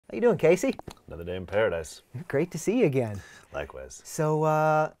How you doing, Casey? Another day in paradise. Great to see you again. Likewise. So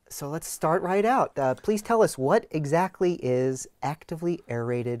let's start right out. Please tell us, what exactly is actively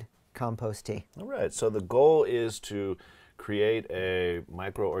aerated compost tea? All right, so the goal is to create a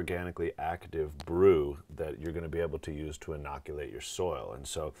microorganically active brew that you're going to be able to use to inoculate your soil. And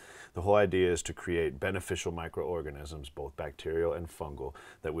so the whole idea is to create beneficial microorganisms, both bacterial and fungal,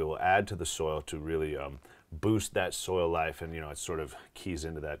 that we will add to the soil to really boost that soil life. And, it sort of keys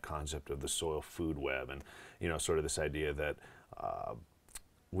into that concept of the soil food web, and, sort of this idea that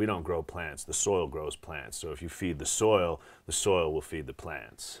we don't grow plants, the soil grows plants. So if you feed the soil will feed the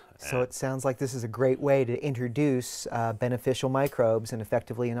plants. So it sounds like this is a great way to introduce beneficial microbes and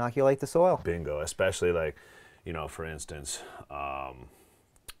effectively inoculate the soil. Bingo, especially like, for instance,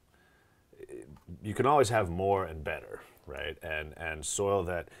 you can always have more and better, right? And soil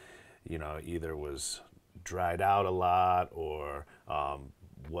that, either was dried out a lot or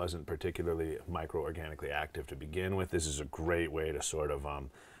wasn't particularly microorganically active to begin with. This is a great way to sort of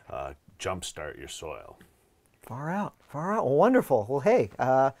jumpstart your soil. Far out, far out. Well, wonderful. Well, hey,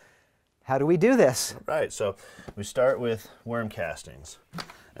 how do we do this? Right, so we start with worm castings.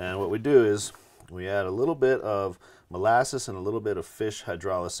 And what we do is we add a little bit of molasses and a little bit of fish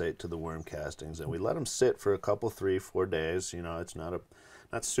hydrolysate to the worm castings, and we let them sit for a couple, 3-4 days. It's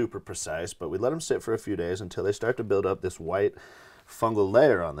not super precise, but we let them sit for a few days until they start to build up this white fungal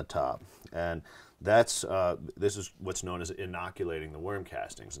layer on the top. And that's this is what's known as inoculating the worm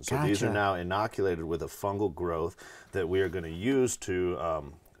castings. And so Gotcha. These are now inoculated with a fungal growth that we are going to use to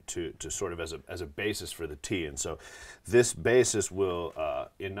sort of as a basis for the tea. And so this basis will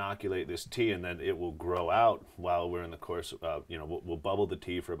inoculate this tea, and then it will grow out while we're in the course of, we'll bubble the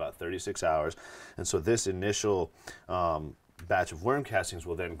tea for about 36 hours. And so this initial batch of worm castings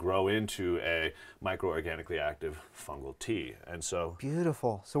will then grow into a microorganically active fungal tea. And so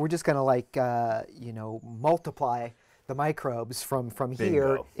beautiful. So we're just going to like, multiply the microbes from here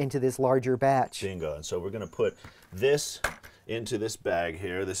Bingo. into this larger batch. Bingo. And so we're going to put this into this bag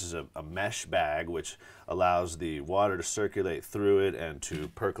here. This is a mesh bag, which allows the water to circulate through it and to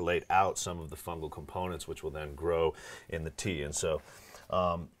percolate out some of the fungal components, which will then grow in the tea. And so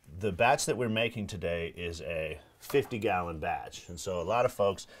the batch that we're making today is a 50-gallon batch. And so a lot of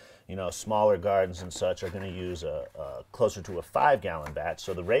folks, smaller gardens and such, are going to use closer to a 5-gallon batch.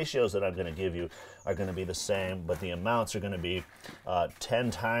 So the ratios that I'm going to give you are going to be the same, but the amounts are going to be 10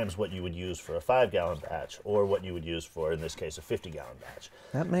 times what you would use for a 5-gallon batch, or what you would use for, in this case, a 50-gallon batch.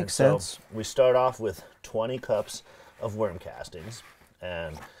 That makes sense. So we start off with 20 cups of worm castings.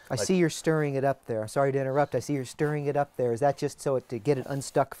 And I see you're stirring it up there. Sorry to interrupt. I see you're stirring it up there. Is that just so to get it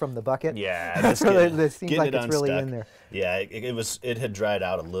unstuck from the bucket? Yeah, That's it seems like it's really in there. Yeah, it had dried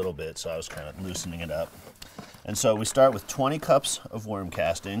out a little bit, so I was kind of loosening it up. And so we start with 20 cups of worm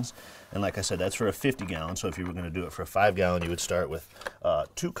castings, and like I said, that's for a 50-gallon. So if you were going to do it for a 5-gallon, you would start with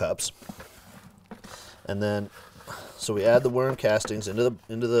 2 cups. And then, so we add the worm castings into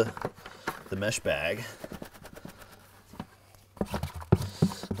the mesh bag.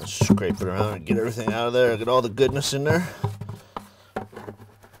 Let's scrape it around and get everything out of there, get all the goodness in there.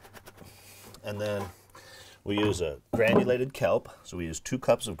 And then we use a granulated kelp. So we use 2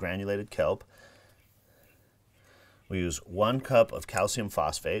 cups of granulated kelp. We use 1 cup of calcium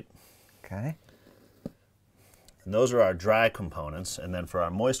phosphate. Okay. And those are our dry components. And then for our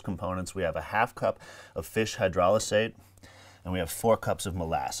moist components, we have a 1/2 cup of fish hydrolysate, and we have 4 cups of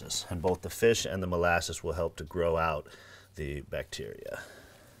molasses. And both the fish and the molasses will help to grow out the bacteria.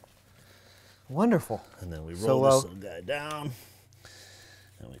 Wonderful. And then we roll this little guy down,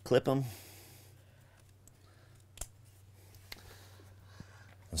 and we clip him.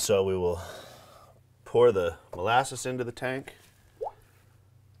 And so we will pour the molasses into the tank.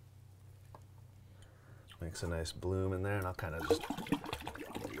 Makes a nice bloom in there, and I'll kind of just give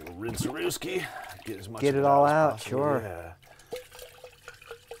it a little rinse-a-rooski, get as much Get of it all as out, possible. sure. Yeah.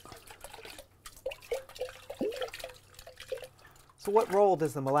 So what role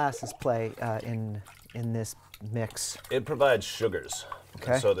does the molasses play in this mix? It provides sugars.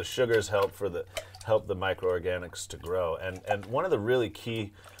 Okay. And so the sugars help the microorganics to grow. And one of the really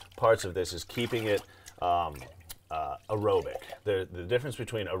key parts of this is keeping it aerobic. The difference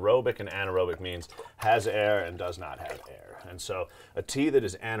between aerobic and anaerobic means has air and does not have air. And so a tea that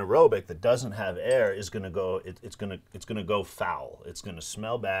is anaerobic, that doesn't have air, is going to go. It's going to go foul. It's going to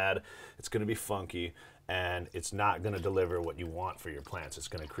smell bad. It's going to be funky, and it's not going to deliver what you want for your plants. It's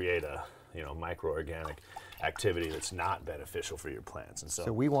going to create a microorganic activity that's not beneficial for your plants. And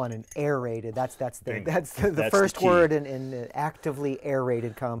so we want an aerated. That's the That's first the key. word in actively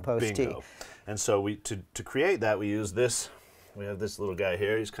aerated compost tea. Bingo. And so to create that, we use this we have this little guy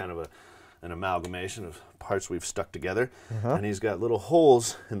here. He's kind of an amalgamation of parts we've stuck together. And he's got little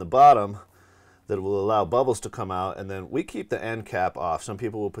holes in the bottom that will allow bubbles to come out, and then we keep the end cap off. Some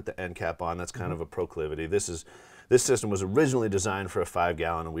people will put the end cap on. That's kind of a proclivity. This system was originally designed for a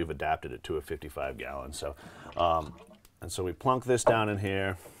 5-gallon, and we've adapted it to a 55-gallon. So, and so we plunk this down in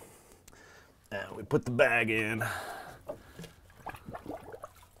here, and we put the bag in.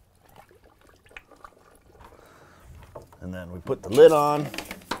 And then we put the lid on,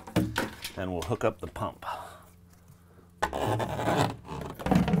 and we'll hook up the pump.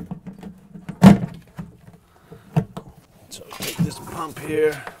 So take this pump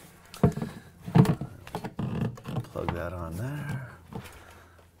here, plug that on there.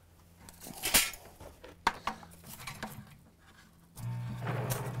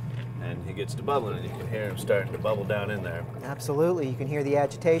 And he gets to bubbling, and you can hear him starting to bubble down in there. Absolutely, you can hear the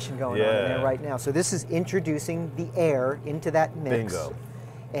agitation going on in there right now. So this is introducing the air into that mix. Bingo.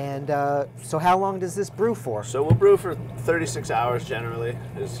 And so how long does this brew for? So we'll brew for 36 hours generally.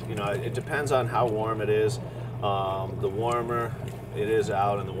 It depends on how warm it is. The warmer it is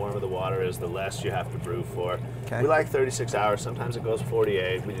out and the warmer the water is, the less you have to brew for. Okay. We like 36 hours. Sometimes it goes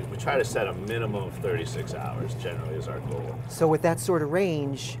 48. We try to set a minimum of 36 hours generally is our goal. So with that sort of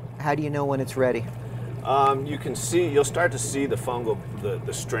range, how do you know when it's ready? You'll start to see the fungal,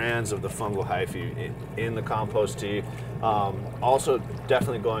 the strands of the fungal hyphae in the compost tea. Also,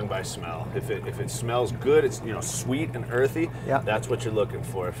 definitely going by smell. If it smells good, it's sweet and earthy. Yeah. That's what you're looking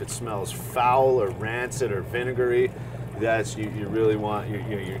for. If it smells foul or rancid or vinegary, that's you really want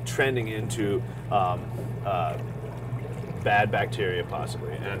you're trending into bad bacteria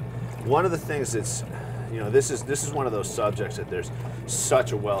possibly. And one of the things that's this is one of those subjects that there's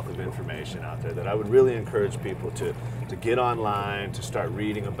such a wealth of information out there that I would really encourage people to get online, to start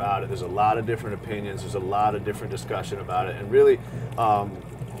reading about it. There's a lot of different opinions. There's a lot of different discussion about it, and really,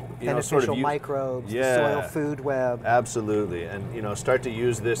 beneficial microbes, the soil food web. Absolutely, and start to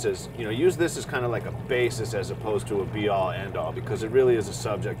use this as kind of like a basis as opposed to a be-all, end-all, because it really is a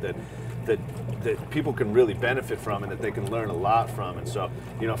subject that people can really benefit from and that they can learn a lot from. And so,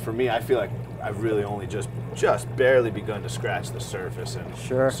 for me, I feel like I've really only just barely begun to scratch the surface. And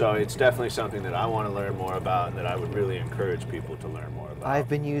sure. So it's definitely something that I want to learn more about and that I would really encourage people to learn more about. I've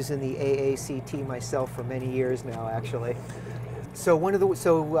been using the AACT myself for many years now, actually. So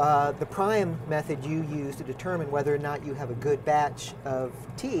the prime method you use to determine whether or not you have a good batch of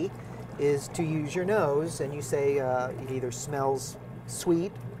tea is to use your nose, and you say it either smells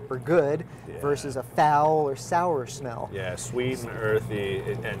sweet or good versus a foul or sour smell. Yeah, sweet and earthy,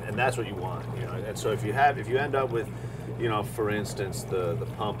 and that's what you want. And so if you end up with, for instance, the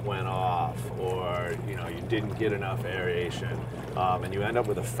pump went off, or you didn't get enough aeration, and you end up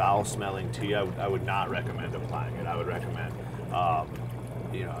with a foul-smelling tea, I would not recommend applying it. I would recommend,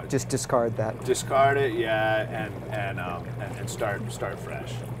 just discard that. Discard it, yeah, and start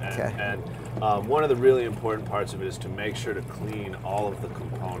fresh. And one of the really important parts of it is to make sure to clean all of the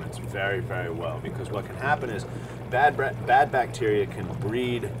components very, very well, because what can happen is bad bacteria can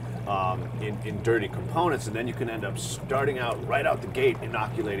breed in dirty components, and then you can end up starting out right out the gate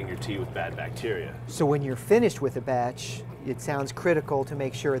inoculating your tea with bad bacteria. So when you're finished with a batch, it sounds critical to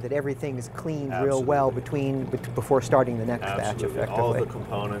make sure that everything is cleaned real well before starting the next batch effectively. All of the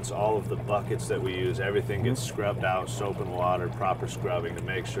components, all of the buckets that we use, everything gets scrubbed out, soap and water, proper scrubbing to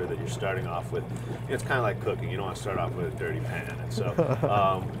make sure that you're starting off with, it's kind of like cooking. You don't want to start off with a dirty pan. And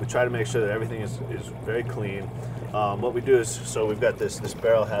so we try to make sure that everything is very clean. What we do is, so we've got this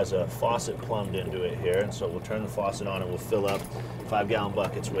barrel has a faucet plumbed into it here, and so we'll turn the faucet on and we'll fill up 5-gallon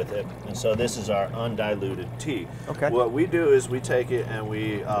buckets with it. And so this is our undiluted tea. Okay. What we do is we take it and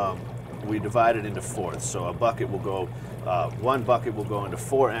we divide it into fourths. So a bucket will go, one bucket will go into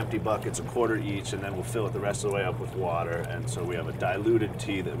 4 empty buckets, a quarter each, and then we'll fill it the rest of the way up with water. And so we have a diluted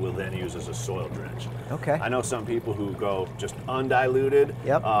tea that we'll then use as a soil drench. Okay. I know some people who go just undiluted.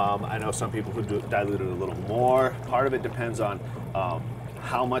 Yep. I know some people who do diluted a little more. Part of it depends on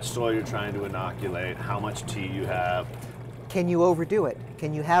how much soil you're trying to inoculate, how much tea you have. Can you overdo it?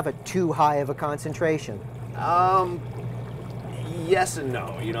 Can you have it too high of a concentration? Yes and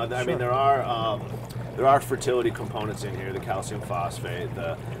no. I mean, there are fertility components in here: the calcium phosphate,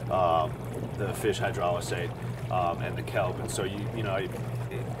 the fish hydrolysate, and the kelp. And so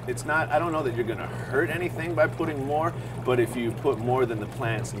it's not. I don't know that you're going to hurt anything by putting more. But if you put more than the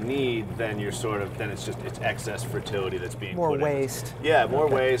plants need, then it's excess fertility that's being more put waste. In. Yeah, more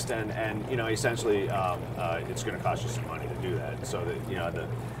waste, and essentially it's going to cost you some money to do that. So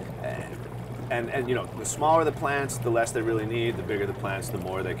that and you know, the smaller the plants, the less they really need. The bigger the plants, the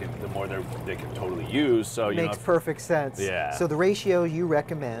more they can totally use. So you Makes know, perfect sense. Yeah. So the ratio you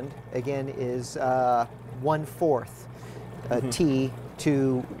recommend again is 1/4 tea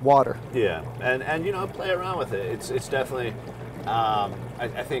to water. Yeah, and you know, play around with it. It's definitely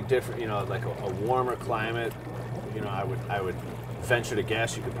I think different. You know, like a warmer climate. You know, I would venture to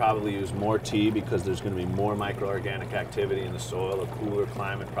guess you could probably use more tea because there's going to be more microorganic activity in the soil. A cooler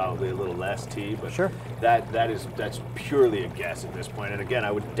climate, probably a little less tea. But sure, that's purely a guess at this point. And again,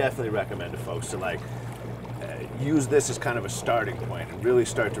 I would definitely recommend to folks to like use this as kind of a starting point and really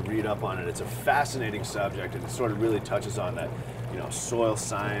start to read up on it. It's a fascinating subject, and it sort of really touches on that, you know, soil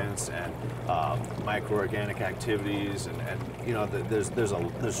science and microorganic activities, and you know, there's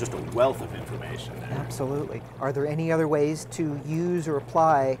just a wealth of information there. absolutely. Are there any other ways to use or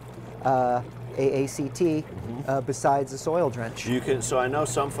apply AACT besides the soil drench? You can. So I know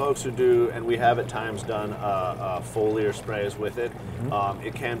some folks who do, and we have at times done foliar sprays with it.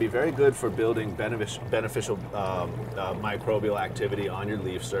 It can be very good for building beneficial microbial activity on your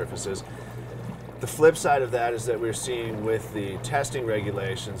leaf surfaces. The flip side of that is that we're seeing with the testing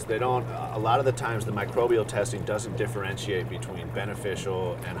regulations, they don't, a lot of the times the microbial testing doesn't differentiate between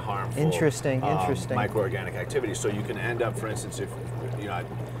beneficial and harmful Interesting. microorganic activity. So you can end up, for instance, if, you know,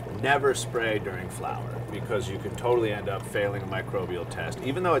 never spray during flower, because you can totally end up failing a microbial test,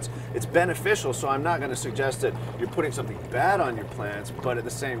 even though it's beneficial. So I'm not going to suggest that you're putting something bad on your plants, but at the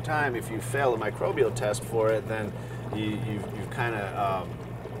same time, if you fail a microbial test for it, then you've kind of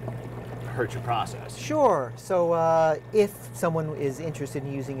hurt your process. Sure. So if someone is interested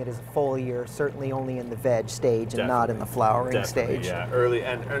in using it as a foliar, certainly only in the veg stage and not in the flowering stage. Yeah, early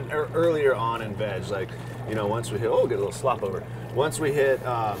and earlier on in veg, like, you know, once we hit, get a little slop over. Once we hit,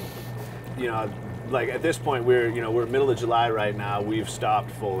 you know, like at this point we're middle of July right now. We've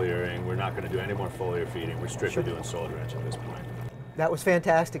stopped foliaring. We're not going to do any more foliar feeding. We're strictly doing soil drench at this point. That was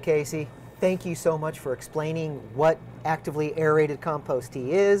fantastic, Casey. Thank you so much for explaining what actively aerated compost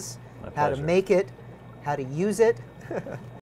tea is, how to make it, how to use it.